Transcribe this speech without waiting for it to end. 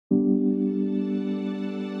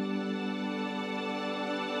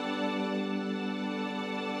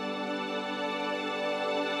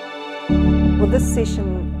this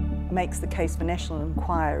session makes the case for national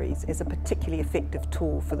inquiries as a particularly effective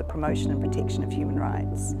tool for the promotion and protection of human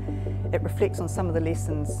rights. It reflects on some of the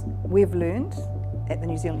lessons we've learned at the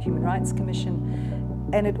New Zealand Human Rights Commission,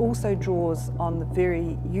 and it also draws on the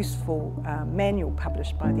very useful manual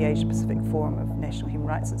published by the Asia Pacific Forum of National Human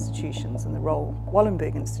Rights Institutions and the Roel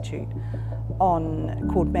Wallenberg Institute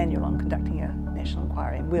called Manual on Conducting a National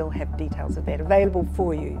Inquiry, and we'll have details of that available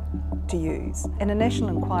for you to use. And a national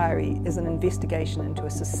inquiry is an investigation into a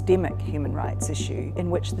systemic human rights issue in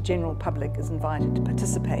which the general public is invited to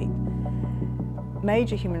participate.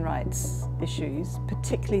 Major human rights issues,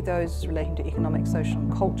 particularly those relating to economic, social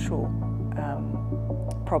and cultural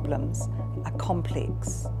problems, are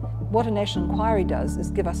complex. What a national inquiry does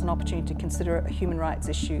is give us an opportunity to consider a human rights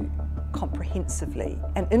issue comprehensively.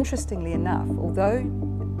 And interestingly enough, although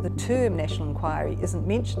the term national inquiry isn't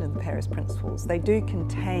mentioned in the Paris Principles, they do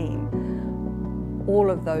contain all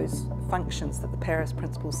of those functions that the Paris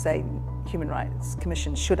Principles say Human Rights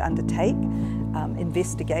Commission should undertake: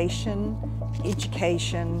 investigation,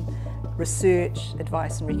 education, research,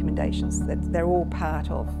 advice and recommendations. That they're all part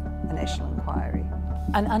of a national inquiry.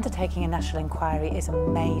 And undertaking a national inquiry is a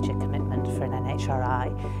major commitment for an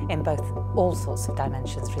NHRI in both all sorts of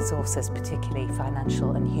dimensions, resources, particularly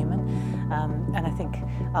financial and human. And I think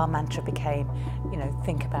our mantra became,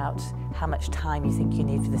 think about how much time you think you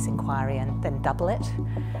need for this inquiry and then double it.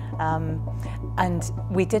 And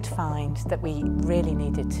we did find that we really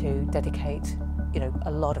needed to dedicate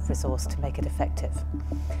a lot of resource to make it effective.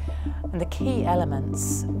 And the key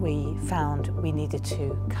elements we found we needed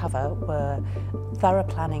to cover were thorough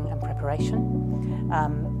planning and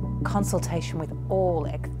preparation, consultation with all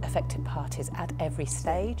affected parties at every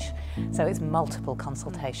stage, so it's multiple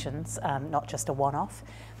consultations, not just a one-off.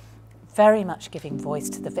 Very much giving voice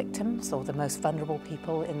to the victims or the most vulnerable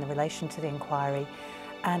people in relation to the inquiry,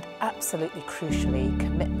 and absolutely crucially,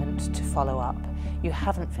 commitment to follow up. You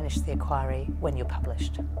haven't finished the inquiry when you're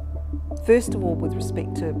published. First of all, with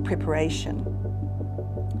respect to preparation,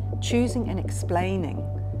 choosing and explaining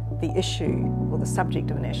the issue or the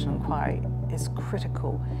subject of a national inquiry is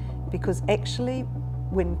critical, because actually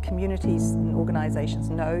when communities and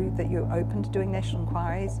organisations know that you're open to doing national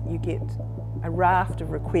inquiries, you get a raft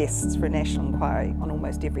of requests for a national inquiry on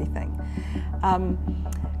almost everything.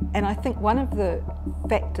 And I think one of the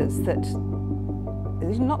factors that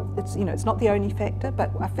it's not the only factor,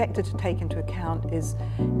 but a factor to take into account is,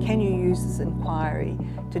 can you use this inquiry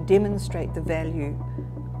to demonstrate the value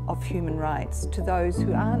of human rights to those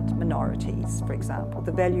who aren't minorities, for example,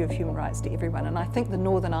 the value of human rights to everyone. And I think the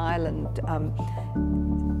Northern Ireland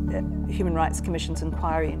Human Rights Commission's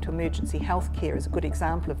inquiry into emergency health care is a good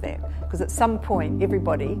example of that, because at some point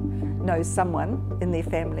everybody knows someone in their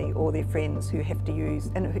family or their friends who have to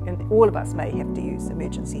use, and all of us may have to use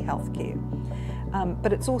emergency health care.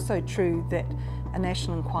 But it's also true that a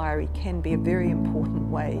national inquiry can be a very important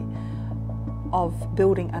way of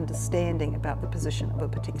building understanding about the position of a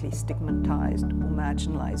particularly stigmatised or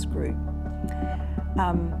marginalised group.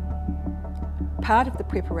 Part of the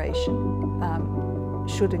preparation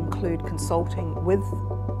should include consulting with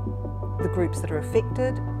the groups that are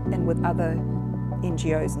affected and with other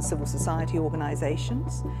NGOs and civil society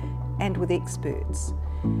organisations and with experts.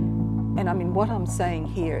 And I mean, what I'm saying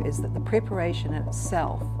here is that the preparation in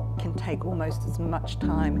itself can take almost as much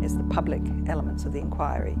time as the public elements of the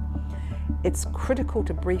inquiry. It's critical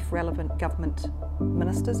to brief relevant government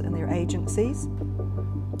ministers and their agencies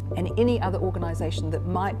and any other organisation that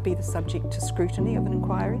might be the subject to scrutiny of an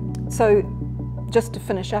inquiry. So just to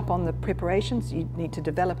finish up on the preparations, you need to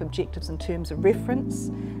develop objectives and terms of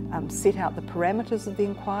reference, set out the parameters of the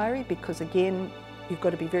inquiry, because again, you've got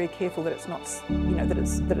to be very careful that it's not,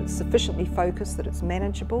 that it's sufficiently focused, that it's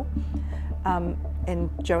manageable. And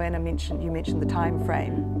Joanna mentioned the time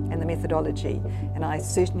frame and the methodology, and I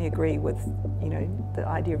certainly agree with the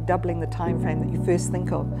idea of doubling the time frame that you first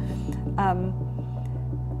think of. And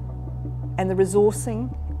the resourcing,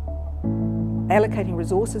 allocating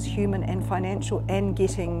resources, human and financial, and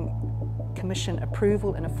getting Commission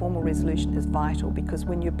approval in a formal resolution is vital, because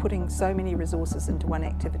when you're putting so many resources into one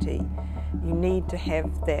activity, you need to have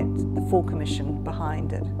the full Commission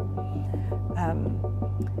behind it.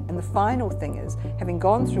 And the final thing is, having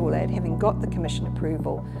gone through all that, having got the Commission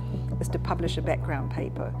approval, is to publish a background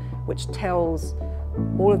paper which tells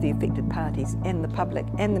all of the affected parties and the public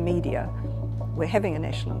and the media, we're having a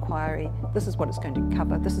national inquiry, this is what it's going to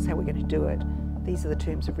cover, this is how we're going to do it, these are the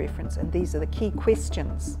terms of reference, and these are the key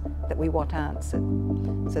questions that we want answered.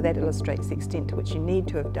 So that illustrates the extent to which you need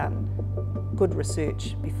to have done good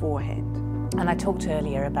research beforehand. And I talked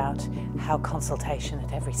earlier about how consultation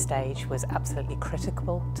at every stage was absolutely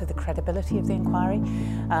critical to the credibility of the inquiry.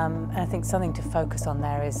 And I think something to focus on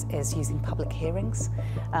there is using public hearings.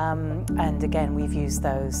 And again, we've used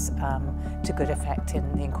those to good effect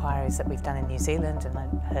in the inquiries that we've done in New Zealand, and I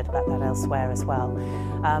heard about that elsewhere as well.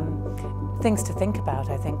 Things to think about,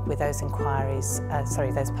 I think, with those inquiries,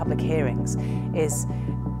 those public hearings, is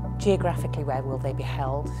geographically where will they be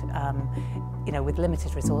held? You know, with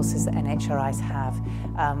limited resources that NHRIs have,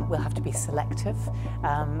 we'll have to be selective,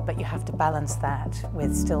 but you have to balance that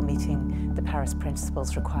with still meeting the Paris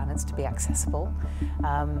Principles requirements to be accessible.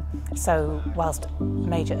 So whilst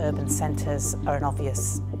major urban centres are an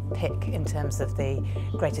obvious pick in terms of the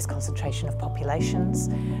greatest concentration of populations,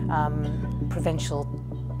 provincial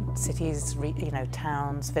cities,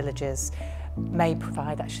 towns, villages may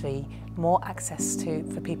provide actually more access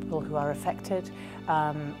for people who are affected.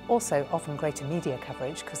 Also often greater media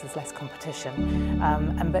coverage because there's less competition,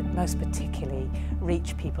 but most particularly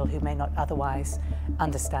reach people who may not otherwise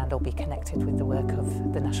understand or be connected with the work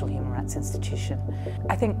of the National Human Rights Institution.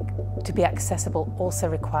 I think to be accessible also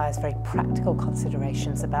requires very practical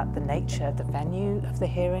considerations about the nature, the venue of the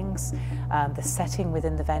hearings, the setting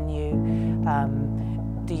within the venue.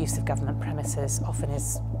 The use of government premises often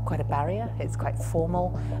is quite a barrier. It's quite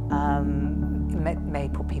formal, may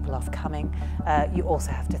put people off coming. You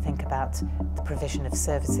also have to think about the provision of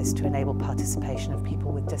services to enable participation of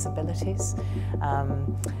people with disabilities,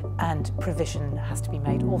 and provision has to be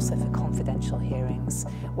made also for confidential hearings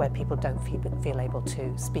where people don't feel able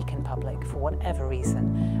to speak in public for whatever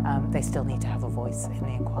reason. They still need to have a voice in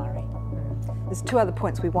the inquiry. There's two other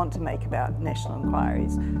points we want to make about national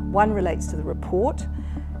inquiries. One relates to the report.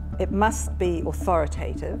 It must be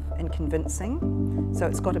authoritative and convincing, so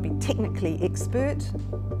it's got to be technically expert,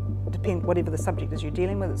 whatever the subject is you're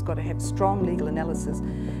dealing with. It's got to have strong legal analysis,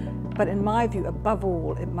 but in my view, above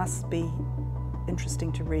all, it must be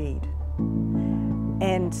interesting to read.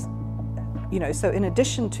 And so in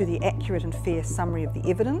addition to the accurate and fair summary of the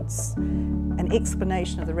evidence, an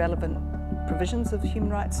explanation of the relevant provisions of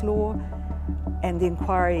human rights law, and the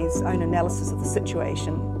inquiry's own analysis of the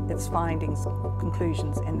situation, its findings,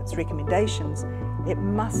 conclusions and its recommendations, it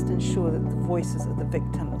must ensure that the voices of the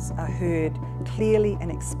victims are heard clearly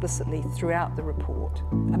and explicitly throughout the report.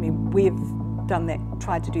 I mean, we've done that,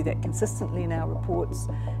 tried to do that consistently in our reports,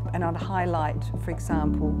 and I'd highlight, for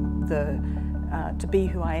example, the To Be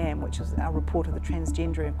Who I Am, which is our report of the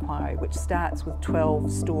transgender inquiry, which starts with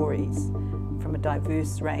 12 stories from a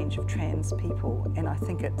diverse range of trans people, and I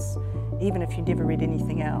think it's, even if you never read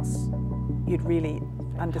anything else, you'd really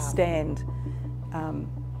understand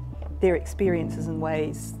their experiences in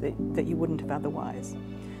ways that you wouldn't have otherwise.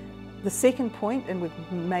 The second point, and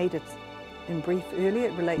we've made it in brief earlier,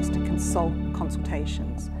 it relates to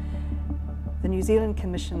consultations. The New Zealand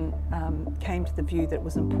Commission came to the view that it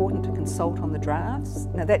was important to consult on the drafts.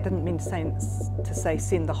 Now that didn't mean to say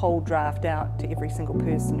send the whole draft out to every single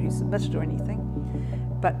person who submitted or anything,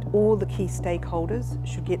 but all the key stakeholders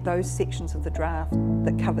should get those sections of the draft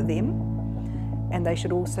that cover them, and they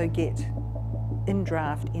should also get in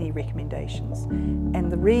draft any recommendations.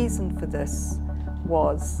 And the reason for this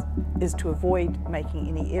is to avoid making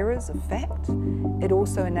any errors of fact. It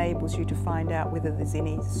also enables you to find out whether there's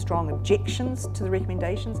any strong objections to the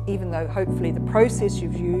recommendations, even though hopefully the process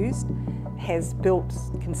you've used has built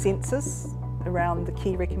consensus around the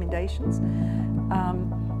key recommendations.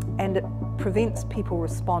 And it prevents people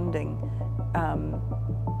responding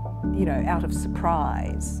out of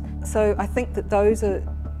surprise. So I think that those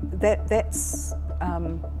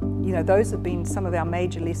have been some of our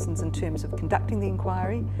major lessons in terms of conducting the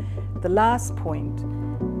inquiry. The last point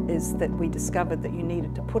is that we discovered that you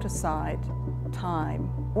needed to put aside time,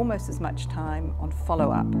 almost as much time, on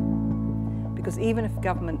follow-up. Because even if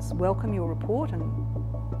governments welcome your report, and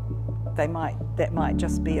that might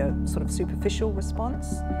just be a sort of superficial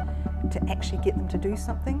response, to actually get them to do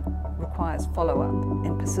something requires follow-up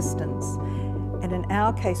and persistence. And in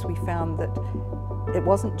our case, we found that it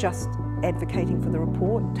wasn't just advocating for the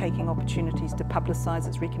report, taking opportunities to publicise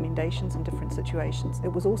its recommendations in different situations.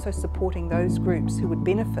 It was also supporting those groups who would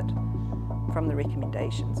benefit from the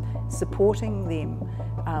recommendations, supporting them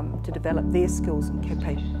to develop their skills and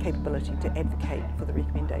capability to advocate for the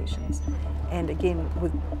recommendations. And again,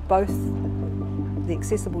 with both the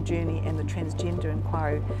Accessible Journey and the Transgender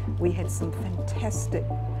Inquiry, we had some fantastic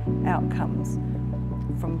outcomes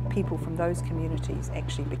from people from those communities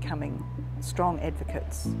actually becoming strong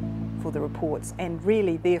advocates for the reports and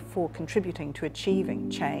really therefore contributing to achieving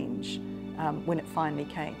change when it finally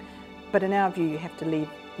came. But in our view, you have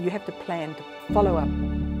to plan to follow up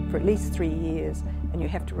for at least 3 years and you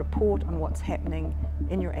have to report on what's happening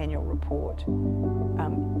in your annual report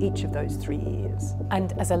each of those 3 years.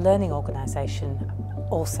 And as a learning organisation,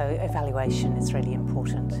 also evaluation is really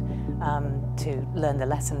important to learn the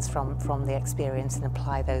lessons from the experience and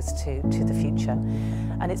apply those to the future.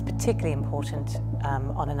 And it's particularly important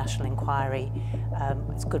on a national inquiry.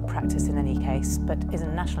 It's good practice in any case, but in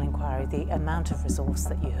a national inquiry, the amount of resource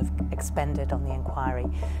that you have expended on the inquiry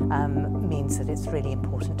means that it's really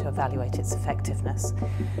important to evaluate its effectiveness.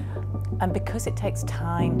 And because it takes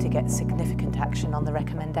time to get significant action on the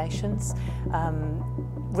recommendations,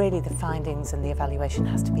 really the findings and the evaluation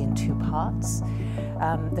has to be in 2 parts.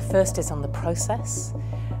 The first is on the process.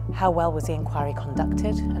 How well was the inquiry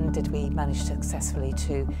conducted, and did we manage successfully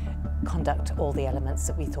to conduct all the elements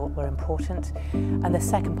that we thought were important? And the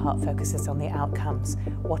second part focuses on the outcomes.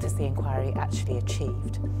 What has the inquiry actually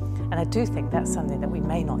achieved? And I do think that's something that we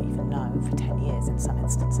may not even know for 10 years in some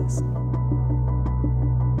instances.